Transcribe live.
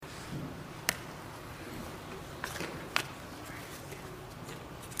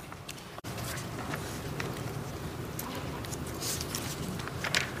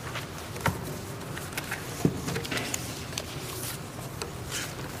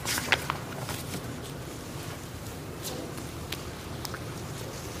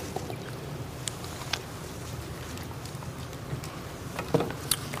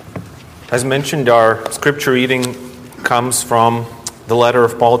As mentioned, our scripture reading comes from the letter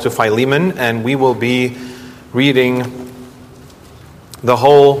of Paul to Philemon, and we will be reading the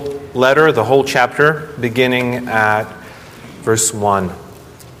whole letter, the whole chapter, beginning at verse 1.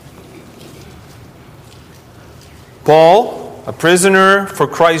 Paul, a prisoner for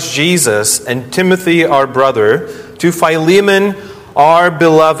Christ Jesus, and Timothy, our brother, to Philemon, our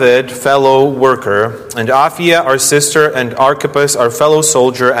beloved fellow worker, and Apphia, our sister, and Archippus, our fellow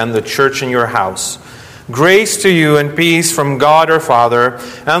soldier, and the church in your house. Grace to you and peace from God our Father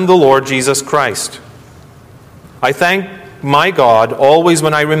and the Lord Jesus Christ. I thank my God always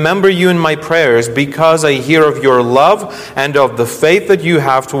when I remember you in my prayers, because I hear of your love and of the faith that you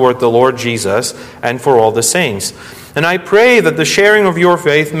have toward the Lord Jesus and for all the saints. And I pray that the sharing of your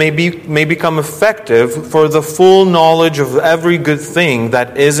faith may become effective for the full knowledge of every good thing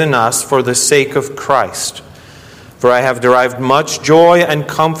that is in us for the sake of Christ. For I have derived much joy and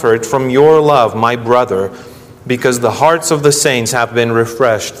comfort from your love, my brother, because the hearts of the saints have been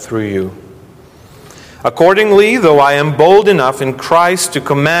refreshed through you. Accordingly, though I am bold enough in Christ to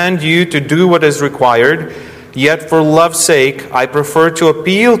command you to do what is required, yet for love's sake I prefer to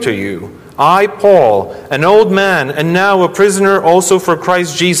appeal to you. I, Paul, an old man, and now a prisoner also for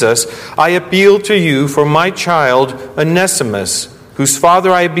Christ Jesus, I appeal to you for my child Onesimus, whose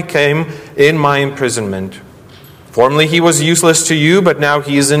father I became in my imprisonment. Formerly he was useless to you, but now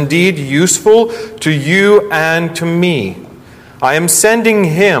he is indeed useful to you and to me. I am sending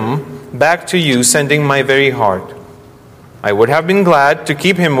him back to you, sending my very heart. I would have been glad to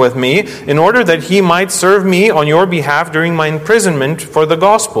keep him with me, in order that he might serve me on your behalf during my imprisonment for the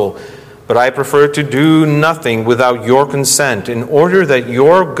gospel. But I prefer to do nothing without your consent, in order that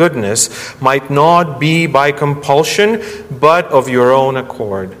your goodness might not be by compulsion, but of your own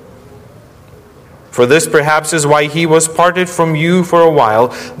accord. For this perhaps is why he was parted from you for a while,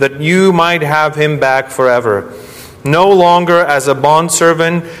 that you might have him back forever. No longer as a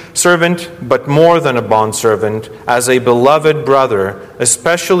bondservant, but more than a bondservant, as a beloved brother,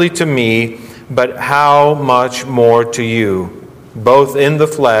 especially to me, but how much more to you, both in the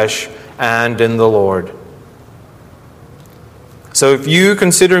flesh and in the Lord. So if you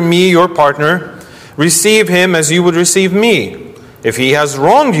consider me your partner, receive him as you would receive me. If he has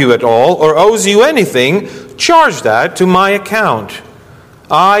wronged you at all or owes you anything, charge that to my account.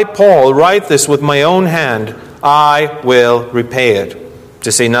 I, Paul, write this with my own hand. I will repay it,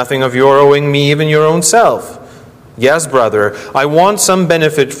 to say nothing of your owing me even your own self. Yes, brother, I want some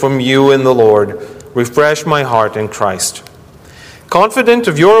benefit from you in the Lord. Refresh my heart in Christ. Confident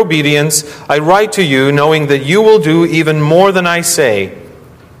of your obedience, I write to you, knowing that you will do even more than I say.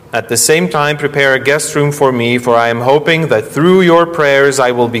 At the same time, prepare a guest room for me, for I am hoping that through your prayers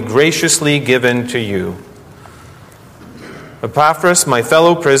I will be graciously given to you. Epaphras, my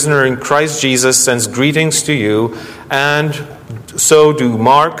fellow prisoner in Christ Jesus, sends greetings to you, and so do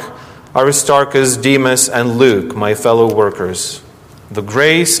Mark, Aristarchus, Demas, and Luke, my fellow workers. The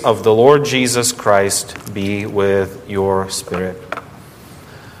grace of the Lord Jesus Christ be with your spirit.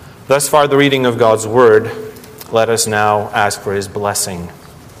 Thus far the reading of God's word. Let us now ask for his blessing.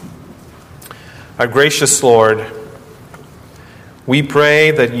 Our gracious Lord, we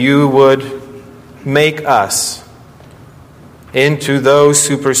pray that you would make us into those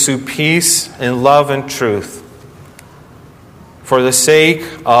who pursue peace in love and truth for the sake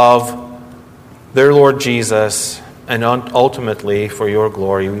of their Lord Jesus and ultimately for your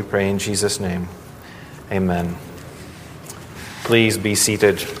glory. We pray in Jesus' name. Amen. Please be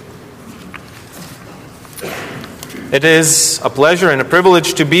seated. It is a pleasure and a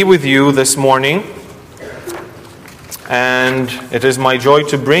privilege to be with you this morning, and it is my joy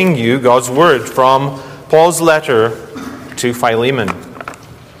to bring you God's word from Paul's letter to Philemon.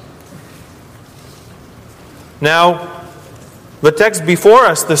 Now, the text before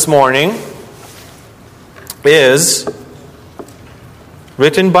us this morning is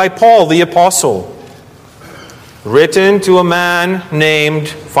written by Paul the Apostle, written to a man named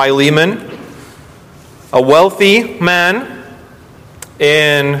Philemon, a wealthy man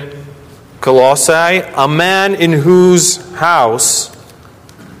in Colossae, a man in whose house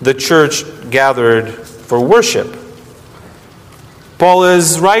the church gathered for worship. Paul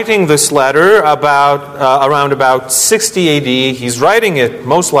is writing this letter around about 60 AD. He's writing it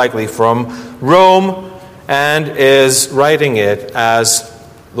most likely from Rome and is writing it as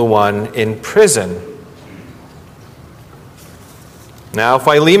the one in prison. Now,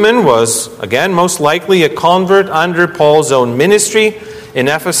 Philemon was, again, most likely a convert under Paul's own ministry in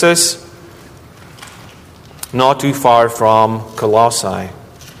Ephesus, not too far from Colossae.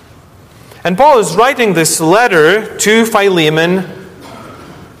 And Paul is writing this letter to Philemon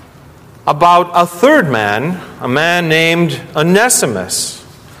about a third man, a man named Onesimus.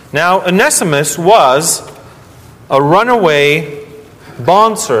 Now, Onesimus was a runaway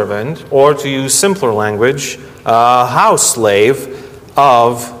bondservant, or to use simpler language, a house slave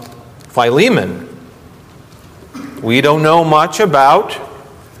of Philemon. We don't know much about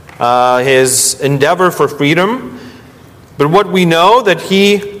his endeavor for freedom, but what we know that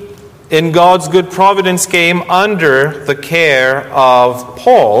he, in God's good providence, came under the care of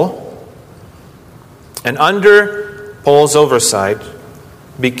Paul, and under Paul's oversight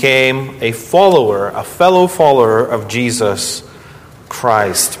became a follower, a fellow follower of Jesus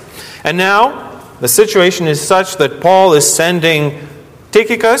Christ. And now the situation is such that Paul is sending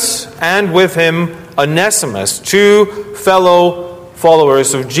Tychicus and with him Onesimus, two fellow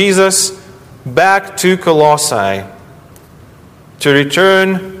followers of Jesus, back to Colossae to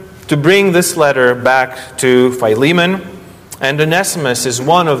return, to bring this letter back to Philemon. And Onesimus is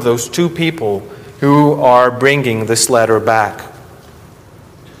one of those two people who are bringing this letter back.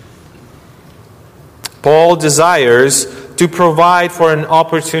 Paul desires to provide for an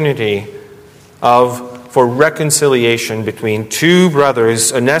opportunity for reconciliation between two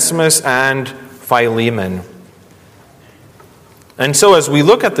brothers, Onesimus and Philemon. And so as we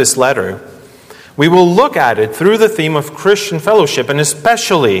look at this letter, we will look at it through the theme of Christian fellowship, and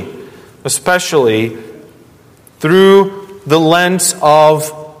especially through the lens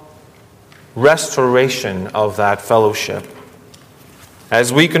of restoration of that fellowship.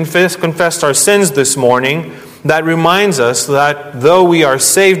 As we confessed our sins this morning, that reminds us that though we are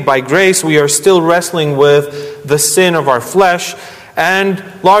saved by grace, we are still wrestling with the sin of our flesh, and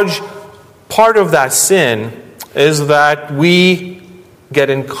large part of that sin is that we get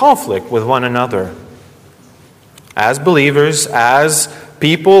in conflict with one another. As believers, as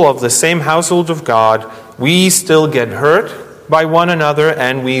people of the same household of God, we still get hurt by one another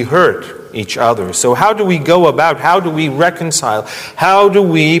and we hurt each other. So how do we go about? How do we reconcile? How do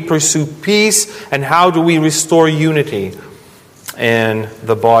we pursue peace? And how do we restore unity in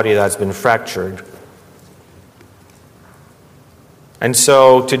the body that's been fractured? And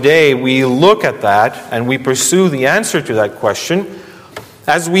so today we look at that and we pursue the answer to that question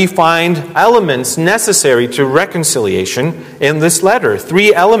as we find elements necessary to reconciliation in this letter.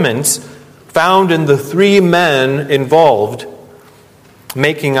 3 elements found in the 3 men involved,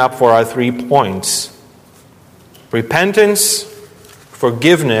 making up for our 3 points: repentance,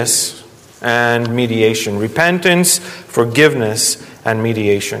 forgiveness, and mediation. Repentance, forgiveness, and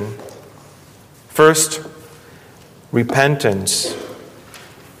mediation. First, repentance.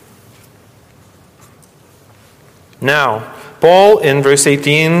 Now, Paul in verse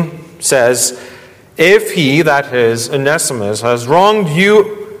 18 says, "If he," that is, Onesimus, "has wronged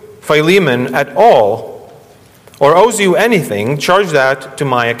you, Philemon, at all, or owes you anything, charge that to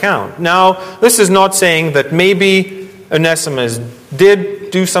my account." Now, this is not saying that maybe Onesimus did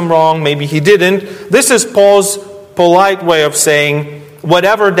do some wrong, maybe he didn't. This is Paul's polite way of saying,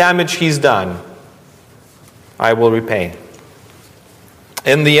 whatever damage he's done, I will repay.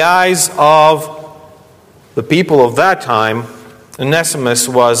 In the eyes of the people of that time, Onesimus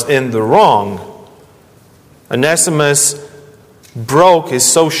was in the wrong. Onesimus broke his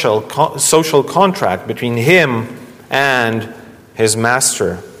social contract between him and his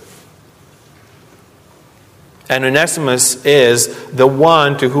master. And Onesimus is the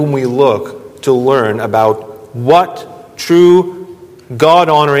one to whom we look to learn about what true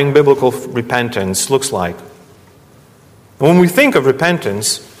God-honoring biblical repentance looks like. When we think of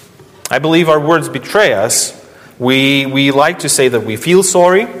repentance, I believe our words betray us. We like to say that we feel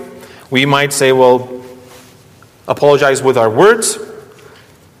sorry. We might say, well, apologize with our words.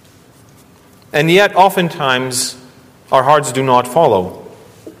 And yet, oftentimes, our hearts do not follow.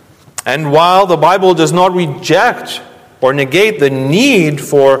 And while the Bible does not reject or negate the need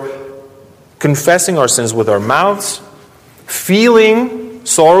for confessing our sins with our mouths, feeling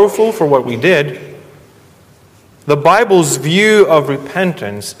sorrowful for what we did, the Bible's view of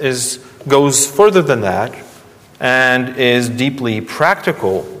repentance goes further than that and is deeply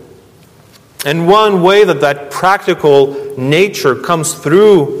practical. And one way that practical nature comes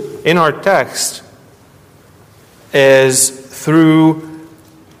through in our text is through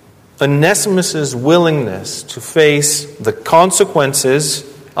Onesimus' willingness to face the consequences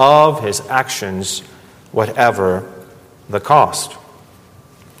of his actions, whatever the cost.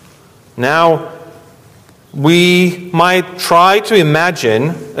 Now, we might try to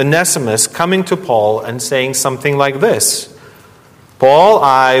imagine Onesimus coming to Paul and saying something like this: "Paul,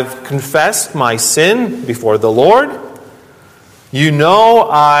 I've confessed my sin before the Lord. You know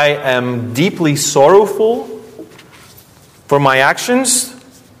I am deeply sorrowful for my actions.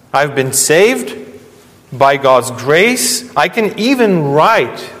 I've been saved by God's grace. I can even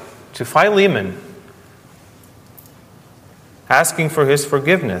write to Philemon asking for his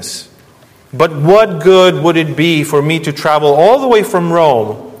forgiveness. But what good would it be for me to travel all the way from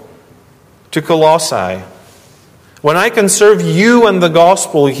Rome to Colossae? When I can serve you and the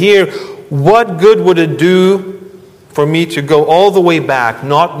gospel here, what good would it do for me to go all the way back,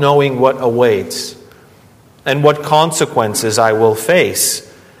 not knowing what awaits and what consequences I will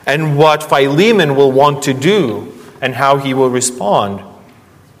face and what Philemon will want to do and how he will respond?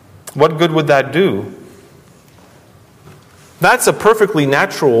 What good would that do? That's a perfectly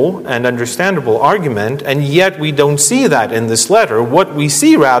natural and understandable argument, and yet we don't see that in this letter. What we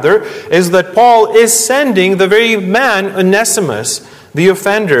see, rather, is that Paul is sending the very man, Onesimus, the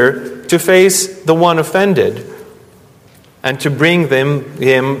offender, to face the one offended, and to bring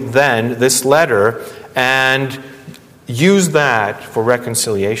him then this letter and use that for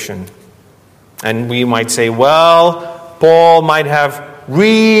reconciliation. And we might say, well, Paul might have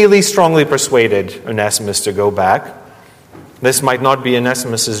really strongly persuaded Onesimus to go back. This might not be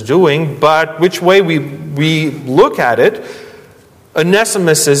Onesimus' doing, but which way we look at it,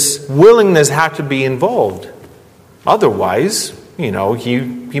 Onesimus' willingness had to be involved. Otherwise, he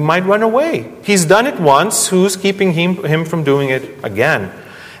might run away. He's done it once. Who's keeping him from doing it again?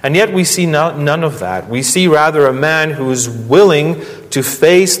 And yet we see none of that. We see rather a man who is willing to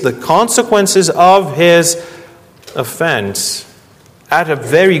face the consequences of his offense at a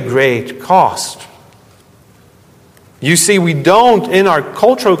very great cost. You see, we don't, in our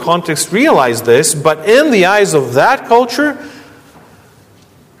cultural context, realize this, but in the eyes of that culture,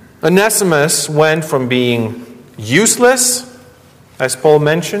 Onesimus went from being useless, as Paul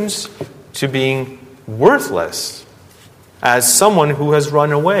mentions, to being worthless, as someone who has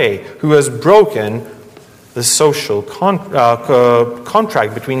run away, who has broken the social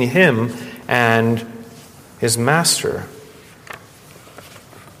contract between him and his master.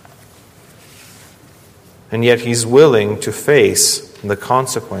 And yet he's willing to face the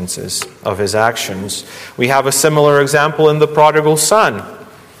consequences of his actions. We have a similar example in the prodigal son,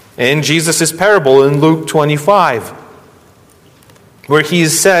 in Jesus' parable in Luke 25, where he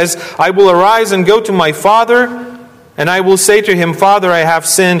says, I will arise and go to my father, and I will say to him, Father, I have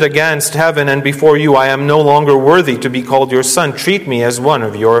sinned against heaven and before you. I am no longer worthy to be called your son. Treat me as one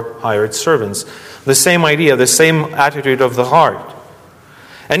of your hired servants. The same idea, the same attitude of the heart.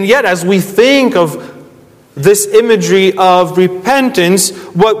 And yet, as we think of this imagery of repentance,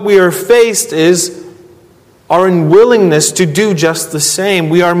 what we are faced is our unwillingness to do just the same.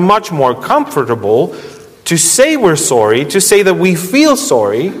 We are much more comfortable to say we're sorry, to say that we feel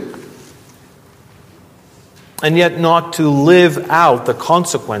sorry, and yet not to live out the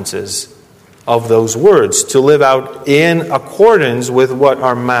consequences of those words, to live out in accordance with what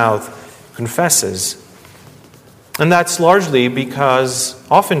our mouth confesses. And that's largely because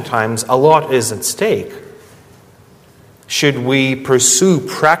oftentimes a lot is at stake. Should we pursue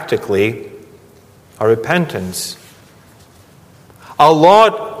practically our repentance? A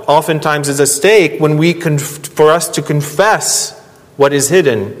lot oftentimes is at stake when for us to confess what is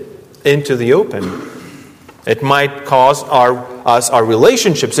hidden into the open. It might cost us our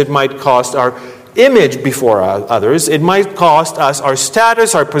relationships. It might cost our image before others. It might cost us our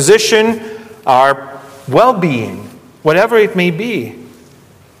status, our position, our well-being, whatever it may be.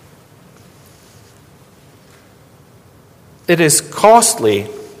 It is costly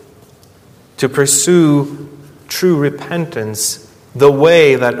to pursue true repentance the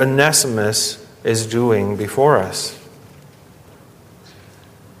way that Onesimus is doing before us.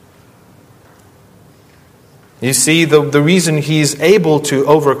 You see, the reason he's able to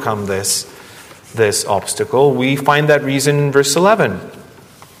overcome this obstacle, we find that reason in verse 11.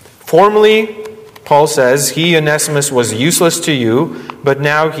 Formerly, Paul says, he, Onesimus, was useless to you, but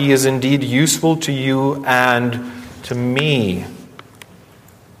now he is indeed useful to you and to me.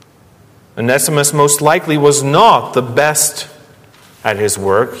 Onesimus most likely was not the best at his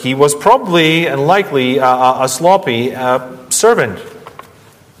work. He was probably and likely a sloppy servant.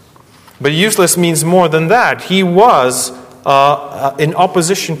 But useless means more than that. He was in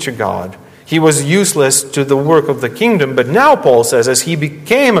opposition to God. He was useless to the work of the kingdom. But now Paul says, as he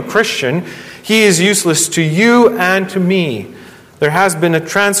became a Christian, he is useless to you and to me. There has been a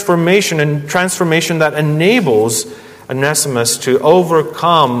transformation that enables Onesimus to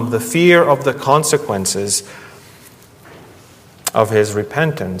overcome the fear of the consequences of his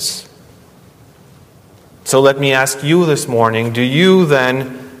repentance. So let me ask you this morning, do you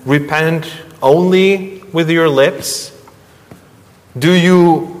then repent only with your lips? Do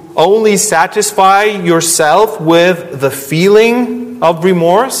you only satisfy yourself with the feeling of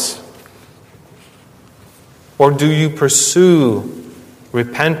remorse? Or do you pursue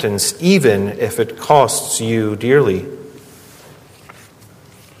repentance even if it costs you dearly?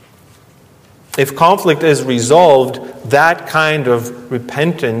 If conflict is resolved, that kind of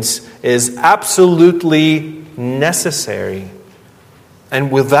repentance is absolutely necessary.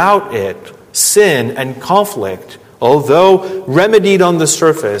 And without it, sin and conflict, although remedied on the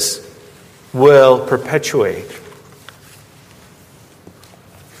surface, will perpetuate.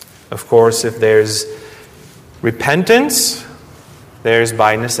 Of course, if there's repentance, there's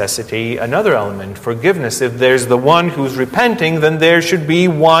by necessity another element, forgiveness. If there's the one who's repenting, then there should be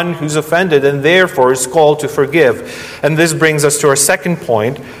one who's offended and therefore is called to forgive. And this brings us to our second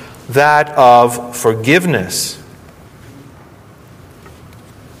point, that of forgiveness.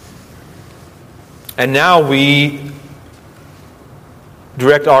 And now we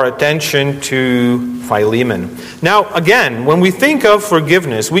direct our attention to Philemon. Now, again, when we think of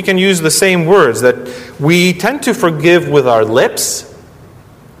forgiveness, we can use the same words, that we tend to forgive with our lips,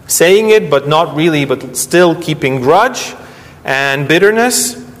 saying it, but not really, but still keeping grudge and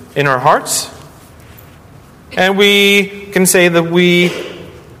bitterness in our hearts. And we can say that we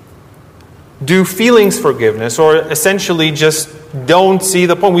do feelings forgiveness, or essentially just don't see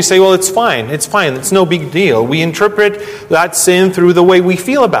the point. We say, well, it's fine, it's no big deal. We interpret that sin through the way we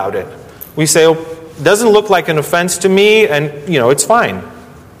feel about it. We say, oh, it doesn't look like an offense to me, and, it's fine.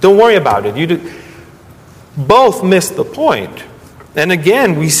 Don't worry about it. Both miss the point. And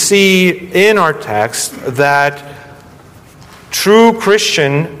again, we see in our text that true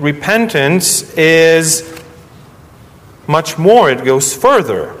Christian repentance is much more. It goes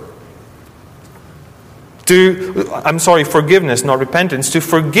further. Forgiveness, not repentance. To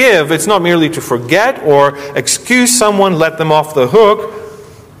forgive, it's not merely to forget or excuse someone, let them off the hook.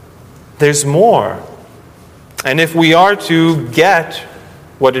 There's more. And if we are to get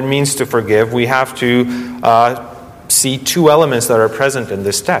what it means to forgive, we have to see two elements that are present in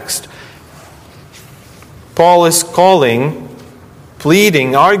this text. Paul is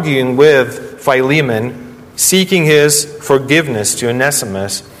pleading, arguing with Philemon, seeking his forgiveness to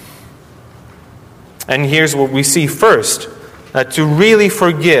Onesimus. And here's what we see first, that to really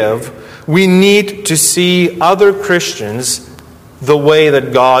forgive, we need to see other Christians the way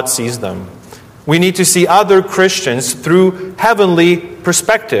that God sees them. We need to see other Christians through heavenly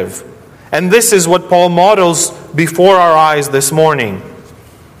perspective. And this is what Paul models before our eyes this morning.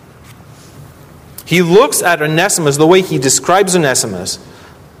 He looks at Onesimus, the way he describes Onesimus,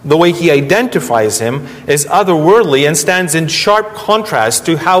 the way he identifies him, is otherworldly and stands in sharp contrast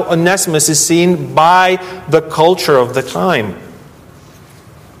to how Onesimus is seen by the culture of the time.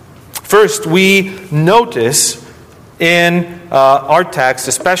 First, we notice in our text,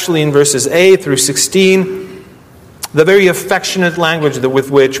 especially in verses 8 through 16, the very affectionate language with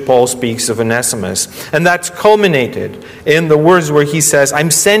which Paul speaks of Onesimus. And that's culminated in the words where he says,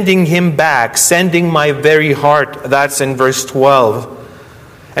 I'm sending him back, sending my very heart. That's in verse 12.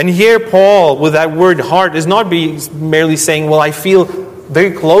 And here Paul, with that word heart, is not merely saying, well, I feel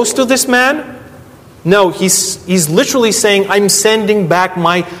very close to this man. No, he's literally saying, I'm sending back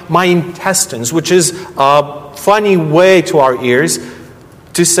my intestines, which is a funny way to our ears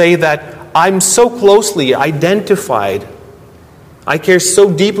to say that I'm so closely identified. I care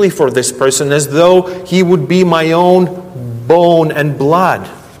so deeply for this person as though he would be my own bone and blood.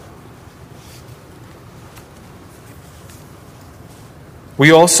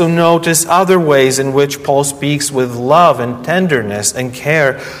 We also notice other ways in which Paul speaks with love and tenderness and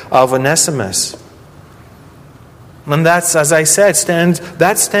care of Onesimus. And that's, as I said,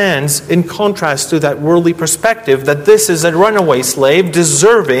 stands in contrast to that worldly perspective that this is a runaway slave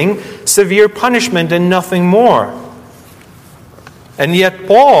deserving severe punishment and nothing more. And yet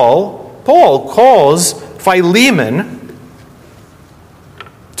Paul calls Philemon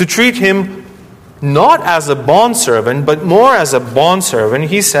to treat him not as a bondservant, but more as a bondservant.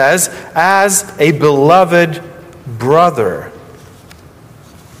 He says, as a beloved brother.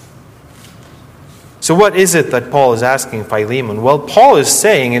 So what is it that Paul is asking Philemon? Well, Paul is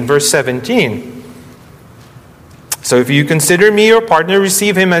saying in verse 17, so if you consider me your partner,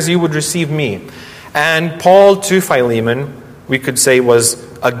 receive him as you would receive me. And Paul to Philemon, we could say, was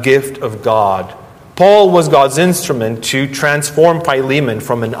a gift of God. Paul was God's instrument to transform Philemon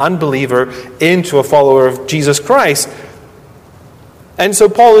from an unbeliever into a follower of Jesus Christ. And so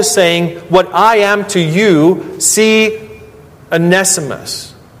Paul is saying, what I am to you, see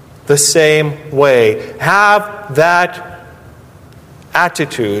Onesimus the same way. Have that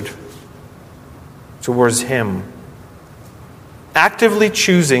attitude towards him. Actively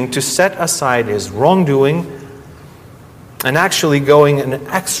choosing to set aside his wrongdoing and actually going an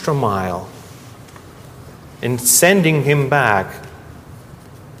extra mile in sending him back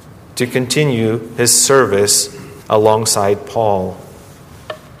to continue his service alongside Paul.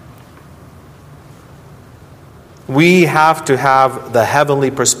 We have to have the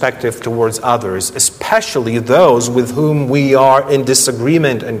heavenly perspective towards others, especially those with whom we are in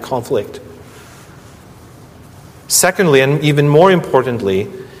disagreement and conflict. Secondly, and even more importantly,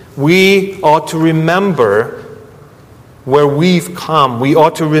 we ought to remember where we've come. We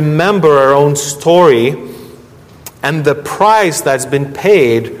ought to remember our own story and the price that's been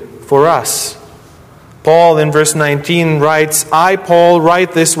paid for us. Paul in verse 19 writes, "I, Paul,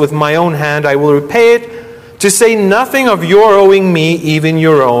 write this with my own hand. I will repay it, to say nothing of your owing me even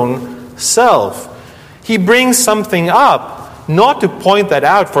your own self." He brings something up, not to point that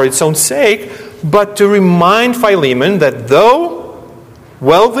out for its own sake, but to remind Philemon that though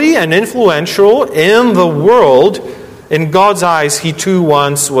wealthy and influential in the world, in God's eyes, he too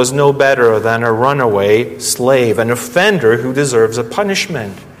once was no better than a runaway slave, an offender who deserves a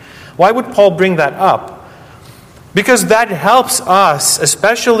punishment. Why would Paul bring that up? Because that helps us,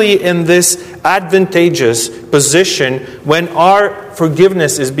 especially in this advantageous position when our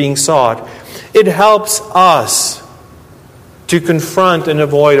forgiveness is being sought. It helps us to confront and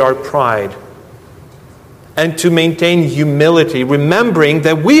avoid our pride and to maintain humility, remembering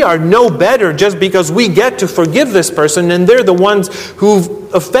that we are no better just because we get to forgive this person and they're the ones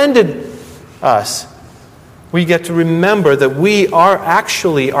who've offended us. We get to remember that we are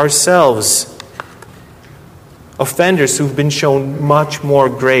actually ourselves offenders who've been shown much more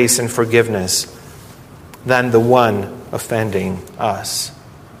grace and forgiveness than the one offending us.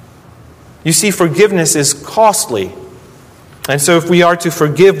 You see, forgiveness is costly. And so if we are to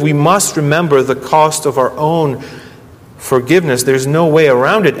forgive, we must remember the cost of our own forgiveness. There's no way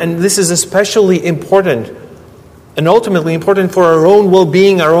around it. And this is especially important and ultimately important for our own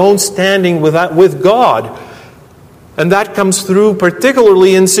well-being, our own standing with God. And that comes through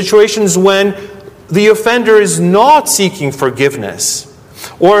particularly in situations when the offender is not seeking forgiveness,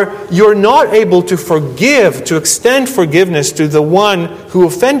 or you're not able to forgive, to extend forgiveness to the one who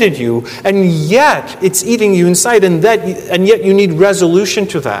offended you, and yet it's eating you inside, and yet you need resolution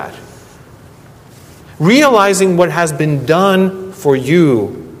to that. Realizing what has been done for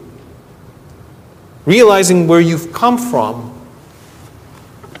you, realizing where you've come from,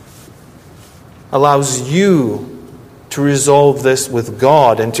 allows you to resolve this with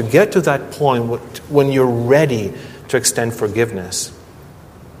God and to get to that point when you're ready to extend forgiveness.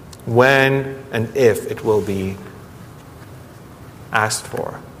 When and if it will be asked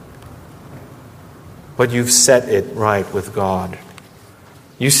for. But you've set it right with God.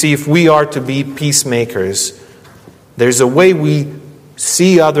 You see, if we are to be peacemakers, there's a way we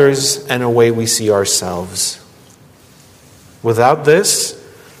see others and a way we see ourselves. Without this,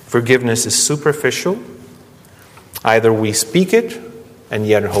 forgiveness is superficial. Either we speak it and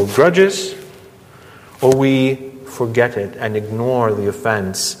yet hold grudges, or we forget it and ignore the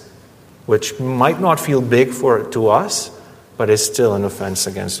offense, which might not feel big to us, but is still an offense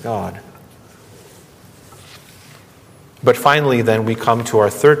against God. But finally, then, we come to our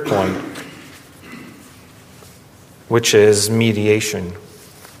third point, which is mediation.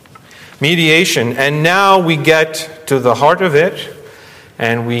 Mediation, and now we get to the heart of it,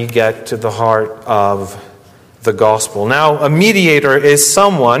 and we get to the heart of the gospel. Now, a mediator is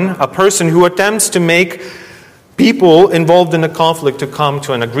a person who attempts to make people involved in a conflict to come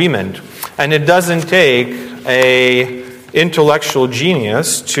to an agreement. And it doesn't take an intellectual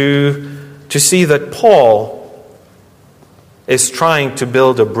genius to see that Paul is trying to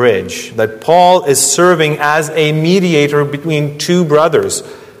build a bridge, that Paul is serving as a mediator between two brothers,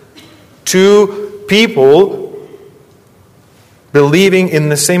 two people believing in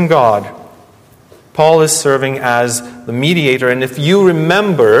the same God. Paul is serving as the mediator. And if you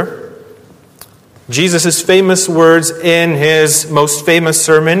remember Jesus' famous words in his most famous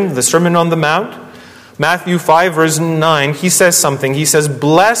sermon, the Sermon on the Mount, Matthew 5, verse 9, he says something. He says,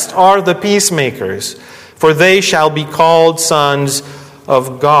 "Blessed are the peacemakers, for they shall be called sons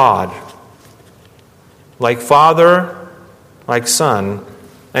of God." Like Father, like Son.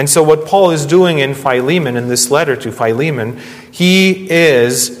 And so what Paul is doing in Philemon, in this letter to Philemon, he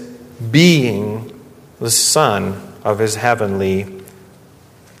is being the son of his heavenly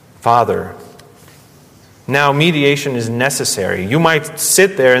Father. Now, mediation is necessary. You might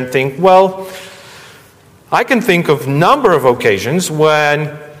sit there and think, well, I can think of a number of occasions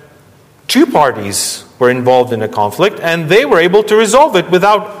when two parties were involved in a conflict and they were able to resolve it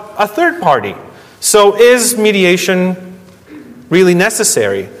without a third party. So is mediation really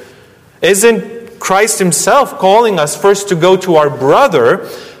necessary? Isn't Christ himself calling us first to go to our brother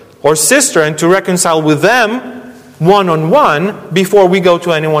or sister and to reconcile with them one-on-one before we go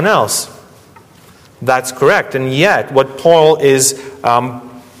to anyone else. That's correct. And yet, what Paul is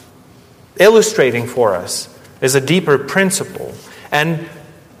illustrating for us is a deeper principle. And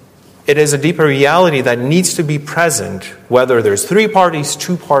it is a deeper reality that needs to be present, whether there's 3 parties,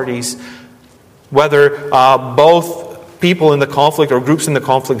 2 parties, whether both people in the conflict or groups in the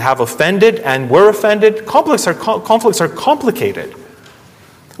conflict have offended and were offended. Conflicts are complicated.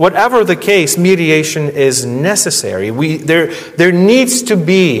 Whatever the case, mediation is necessary. There needs to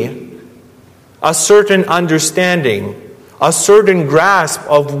be a certain understanding, a certain grasp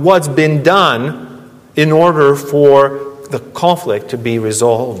of what's been done in order for the conflict to be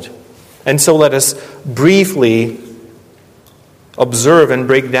resolved. And so let us briefly observe and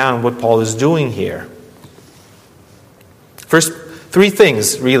break down what Paul is doing here. First, 3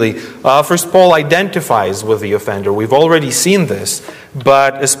 things, really. First, Paul identifies with the offender. We've already seen this,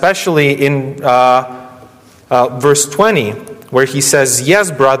 but especially in verse 20, where he says,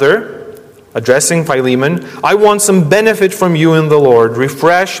 "Yes, brother," addressing Philemon, "I want some benefit from you in the Lord.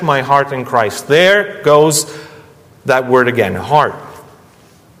 Refresh my heart in Christ." There goes that word again, heart.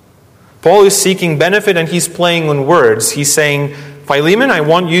 Paul is seeking benefit and he's playing on words. He's saying, Philemon, I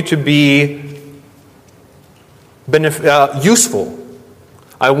want you to be useful.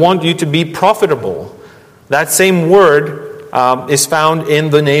 I want you to be profitable. That same word is found in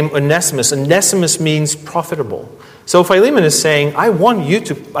the name Onesimus. Onesimus means profitable. So Philemon is saying, I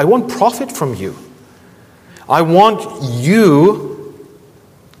want profit from you. I want you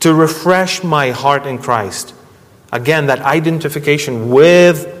to refresh my heart in Christ. Again, that identification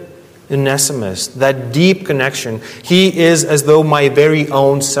with Onesimus, that deep connection. He is as though my very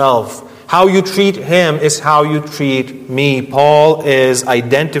own self. How you treat him is how you treat me. Paul is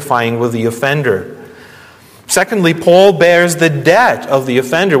identifying with the offender. Secondly, Paul bears the debt of the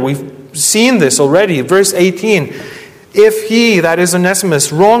offender. We've seen this already. Verse 18. If he, that is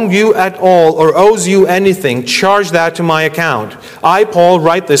Onesimus, wronged you at all or owes you anything, charge that to my account. I, Paul,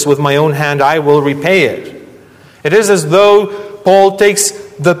 write this with my own hand. I will repay it. It is as though Paul takes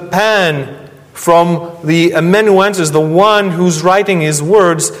the pen from the amanuensis, the one who's writing his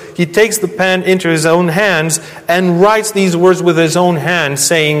words. He takes the pen into his own hands and writes these words with his own hand,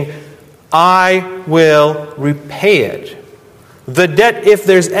 saying, I will repay it. The debt, if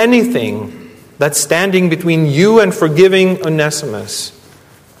there's anything that's standing between you and forgiving Onesimus,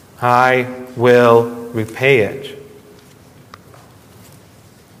 I will repay it.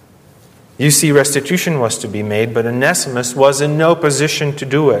 You see, restitution was to be made, but Onesimus was in no position to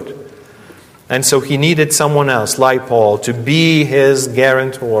do it. And so he needed someone else, like Paul, to be his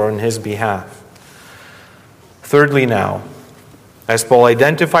guarantor on his behalf. Thirdly now, as Paul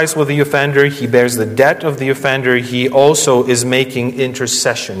identifies with the offender, he bears the debt of the offender. He also is making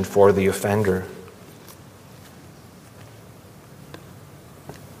intercession for the offender.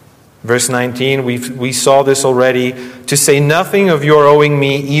 Verse 19, we saw this already. To say nothing of your owing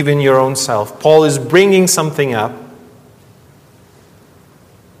me, even your own self. Paul is bringing something up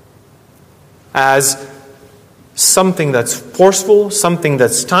as something that's forceful, something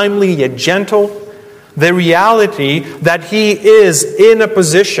that's timely yet gentle. The reality that he is in a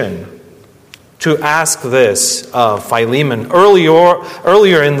position to ask this of Philemon.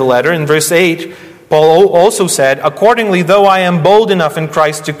 Earlier in the letter, in verse 8, Paul also said, accordingly, though I am bold enough in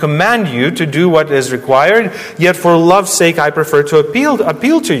Christ to command you to do what is required, yet for love's sake I prefer to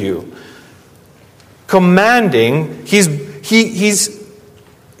appeal to you. Commanding, he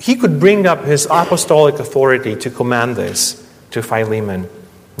could bring up his apostolic authority to command this to Philemon.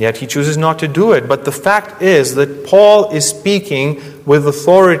 Yet he chooses not to do it. But the fact is that Paul is speaking with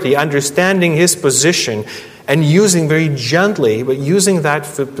authority, understanding his position, and using very gently, but using that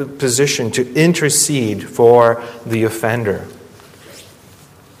position to intercede for the offender.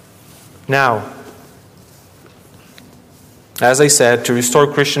 Now, as I said, to restore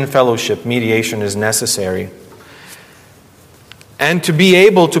Christian fellowship, mediation is necessary. And to be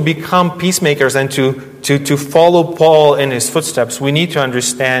able to become peacemakers and to follow Paul in his footsteps, we need to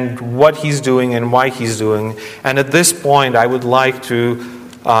understand what he's doing and why he's doing. And at this point, I would like to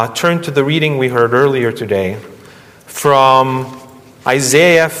turn to the reading we heard earlier today from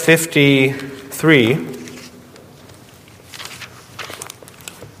Isaiah 53,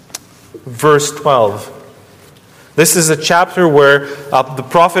 verse 12. This is a chapter where the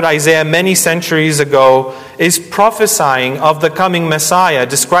prophet Isaiah, many centuries ago, is prophesying of the coming Messiah,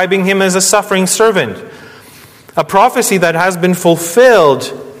 describing him as a suffering servant. A prophecy that has been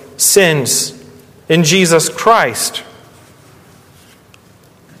fulfilled since in Jesus Christ.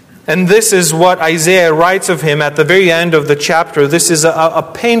 And this is what Isaiah writes of him at the very end of the chapter. This is a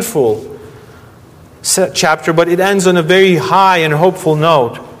painful chapter, but it ends on a very high and hopeful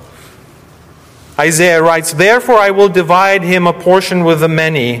note. Isaiah writes, "Therefore I will divide him a portion with the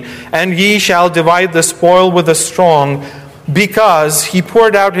many, and ye shall divide the spoil with the strong, because he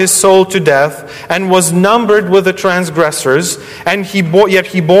poured out his soul to death, and was numbered with the transgressors, and yet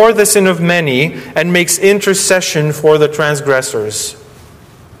he bore the sin of many, and makes intercession for the transgressors."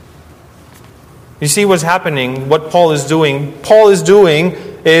 You see what's happening, what Paul is doing? Paul is doing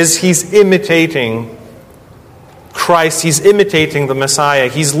is he's imitating Christ. He's imitating the Messiah.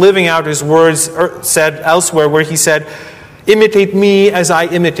 He's living out his words said elsewhere where he said, "Imitate me as I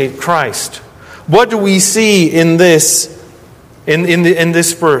imitate Christ." What do we see in this in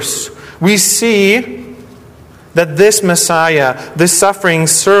this verse? We see that this Messiah, this suffering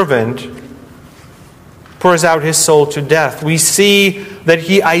servant, pours out his soul to death. We see that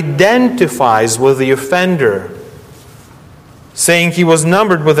he identifies with the offender, saying he was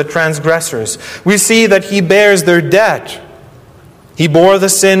numbered with the transgressors. We see that he bears their debt. He bore the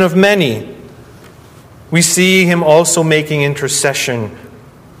sin of many. We see him also making intercession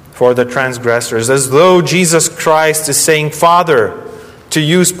for the transgressors, as though Jesus Christ is saying, "Father," to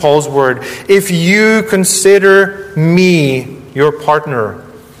use Paul's word, "if you consider me your partner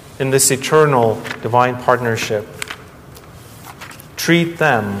in this eternal divine partnership, treat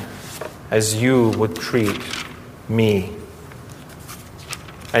them as you would treat me."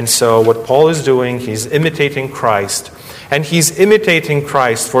 And so what Paul is doing, he's imitating Christ. And he's imitating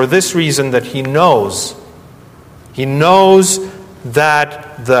Christ for this reason, that he knows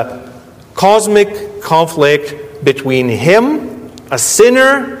that the cosmic conflict between him, a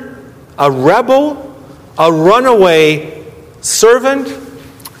sinner, a rebel, a runaway servant,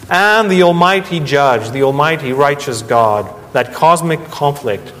 and the Almighty Judge, the Almighty righteous God, that cosmic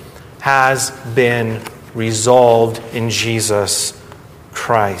conflict has been resolved in Jesus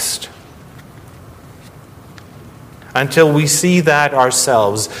Christ. Until we see that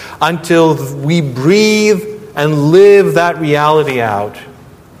ourselves, until we breathe and live that reality out,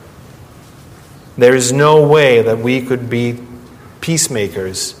 there is no way that we could be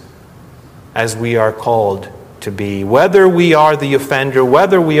peacemakers as we are called to be. Whether we are the offender,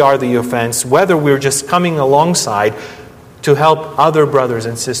 whether we are the offense, whether we're just coming alongside to help other brothers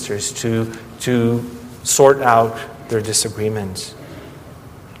and sisters to sort out their disagreements.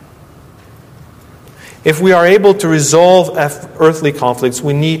 If we are able to resolve earthly conflicts,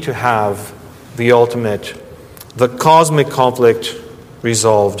 we need to have the ultimate, the cosmic conflict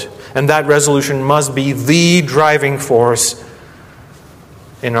resolved. And that resolution must be the driving force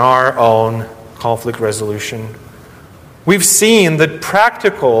in our own conflict resolution. We've seen that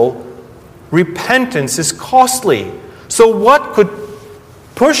practical repentance is costly. So what could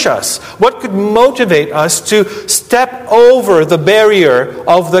push us? What could motivate us to step over the barrier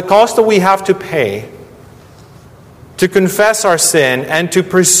of the cost that we have to pay, to confess our sin and to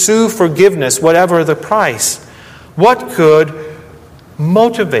pursue forgiveness, whatever the price? What could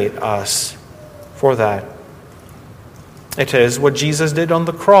motivate us for that? It is what Jesus did on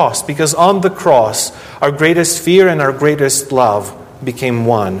the cross, because on the cross, our greatest fear and our greatest love became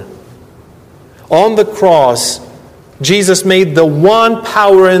one. On the cross, Jesus made the one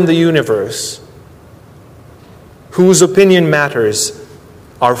power in the universe, whose opinion matters,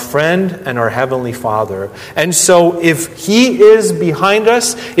 our friend and our Heavenly Father. And so if He is behind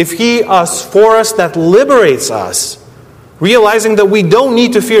us, if He is for us, that liberates us, realizing that we don't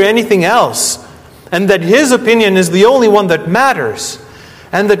need to fear anything else, and that His opinion is the only one that matters,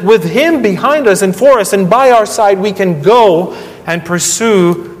 and that with Him behind us and for us and by our side, we can go and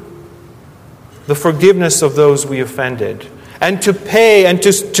pursue the forgiveness of those we offended, and to pay and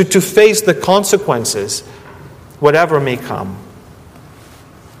to face the consequences, whatever may come.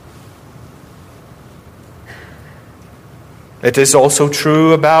 It is also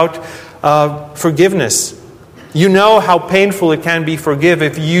true about forgiveness. You know how painful it can be to forgive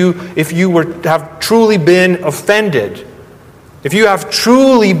if you have truly been offended, if you have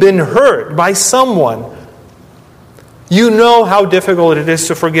truly been hurt by someone. You know how difficult it is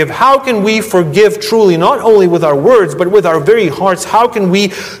to forgive. How can we forgive truly, not only with our words, but with our very hearts? How can we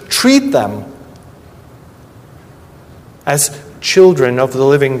treat them as children of the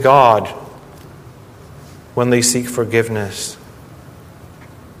living God when they seek forgiveness?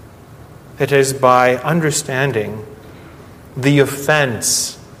 It is by understanding the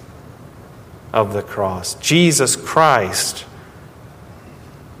offense of the cross. Jesus Christ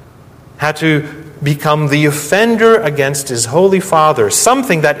had to become the offender against His Holy Father,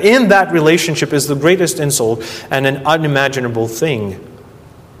 something that in that relationship is the greatest insult and an unimaginable thing.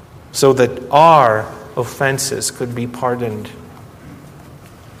 so that our offenses could be pardoned.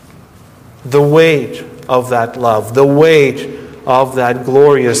 The weight of that love, the weight of that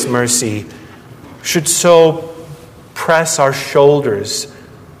glorious mercy should so press our shoulders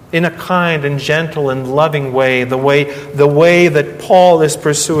in a kind and gentle and loving way, the way that Paul is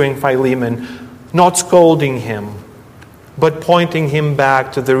pursuing Philemon, not scolding him, but pointing him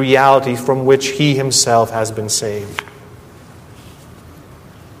back to the reality from which he himself has been saved.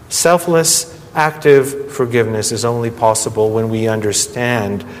 Selfless, active forgiveness is only possible when we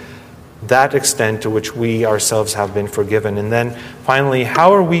understand that extent to which we ourselves have been forgiven. And then finally,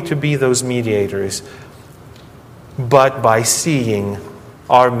 how are we to be those mediators? But by seeing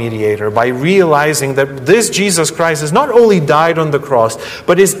our mediator, by realizing that this Jesus Christ has not only died on the cross,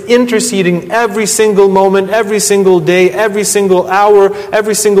 but is interceding every single moment, every single day, every single hour,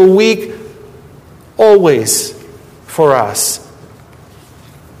 every single week, always for us,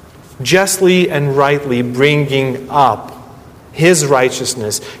 justly and rightly bringing up His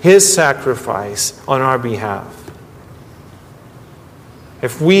righteousness, His sacrifice on our behalf.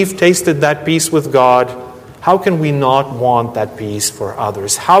 If we've tasted that peace with God, how can we not want that peace for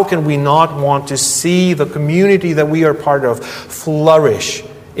others? How can we not want to see the community that we are part of flourish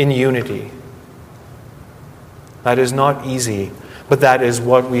in unity? That is not easy, but that is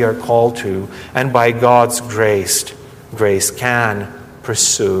what we are called to, and by God's grace can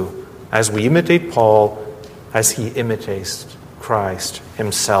pursue as we imitate Paul, as he imitates Christ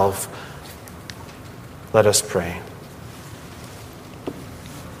himself. Let us pray.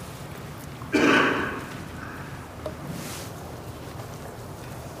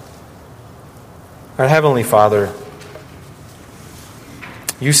 Our Heavenly Father,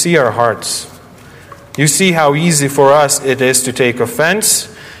 you see our hearts. You see how easy for us it is to take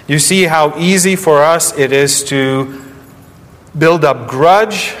offense. You see how easy for us it is to build up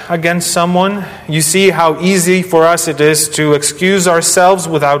grudge against someone. You see how easy for us it is to excuse ourselves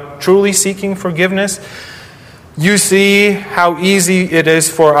without truly seeking forgiveness. You see how easy it is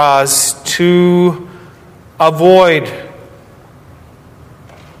for us to avoid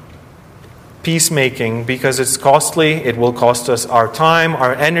peacemaking because it's costly. It will cost us our time,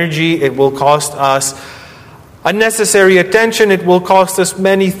 our energy. It will cost us unnecessary attention. It will cost us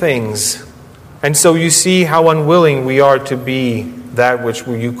many things. And so you see how unwilling we are to be that which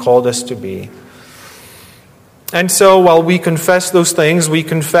you called us to be. And so while we confess those things, we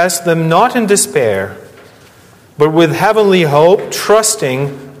confess them not in despair, but with heavenly hope,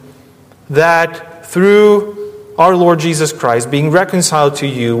 trusting that through our Lord Jesus Christ, being reconciled to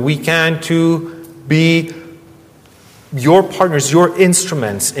you, we can too be your partners, your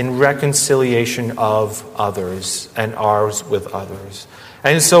instruments in reconciliation of others and ours with others.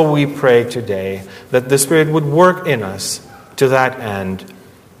 And so we pray today that the Spirit would work in us to that end,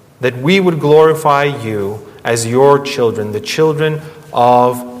 that we would glorify you as your children, the children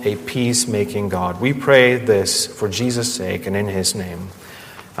of a peacemaking God. We pray this for Jesus' sake and in his name.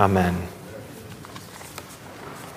 Amen.